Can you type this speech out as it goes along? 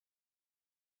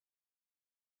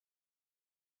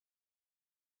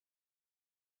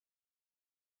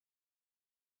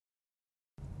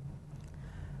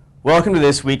Welcome to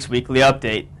this week's Weekly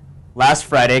Update. Last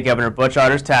Friday, Governor Butch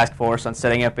Otter's task force on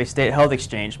setting up a state health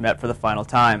exchange met for the final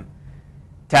time.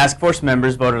 Task force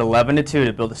members voted 11-2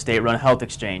 to build a state-run health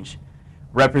exchange.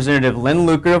 Representative Lynn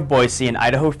Luker of Boise and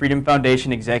Idaho Freedom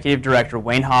Foundation Executive Director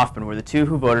Wayne Hoffman were the two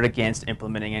who voted against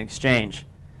implementing an exchange.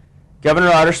 Governor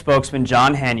Otter spokesman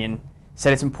John Hanyon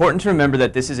said it's important to remember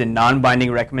that this is a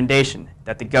non-binding recommendation,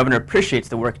 that the governor appreciates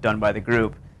the work done by the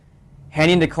group.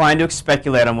 Hanyon declined to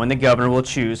speculate on when the governor will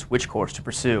choose which course to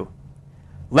pursue.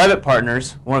 Levitt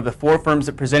Partners, one of the four firms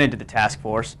that presented to the task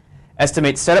force,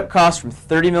 estimates setup costs from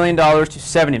 $30 million to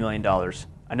 $70 million.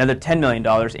 Another $10 million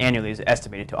annually is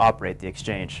estimated to operate the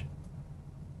exchange.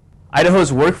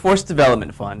 Idaho's Workforce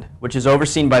Development Fund, which is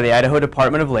overseen by the Idaho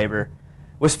Department of Labor,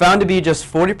 was found to be just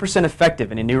 40%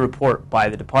 effective in a new report by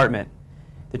the department.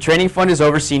 The training fund is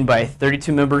overseen by a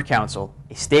 32-member council,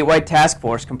 a statewide task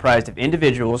force comprised of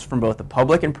individuals from both the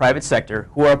public and private sector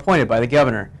who are appointed by the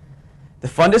governor. The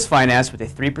fund is financed with a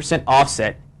 3%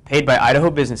 offset paid by Idaho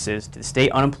businesses to the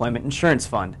State Unemployment Insurance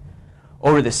Fund.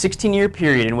 Over the 16-year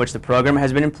period in which the program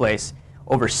has been in place,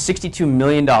 over $62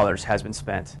 million has been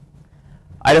spent.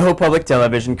 Idaho Public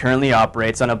Television currently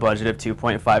operates on a budget of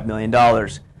 $2.5 million,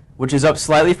 which is up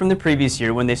slightly from the previous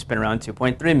year when they spent around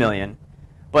 $2.3 million.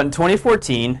 But in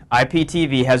 2014,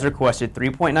 IPTV has requested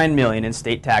 $3.9 million in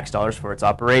state tax dollars for its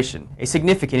operation, a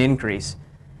significant increase.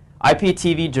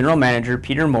 IPTV General Manager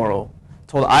Peter Morrill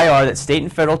told IR that state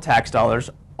and federal tax dollars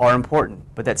are important,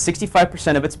 but that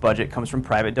 65% of its budget comes from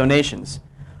private donations.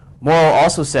 Morrill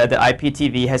also said that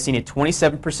IPTV has seen a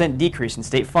 27% decrease in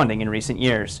state funding in recent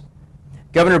years.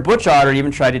 Governor Butch Otter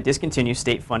even tried to discontinue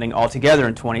state funding altogether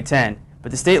in 2010, but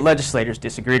the state legislators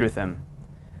disagreed with him.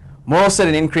 Morrill said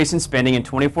an increase in spending in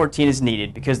 2014 is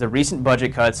needed because the recent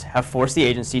budget cuts have forced the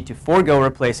agency to forego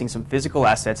replacing some physical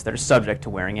assets that are subject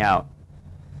to wearing out.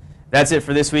 That's it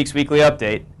for this week's Weekly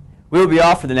Update. We will be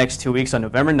off for the next 2 weeks on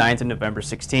November 9th and November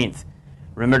 16th.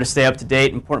 Remember to stay up to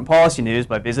date with important policy news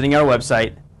by visiting our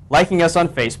website, liking us on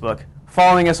Facebook,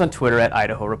 following us on Twitter at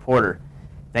Idaho Reporter.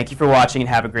 Thank you for watching and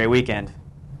have a great weekend.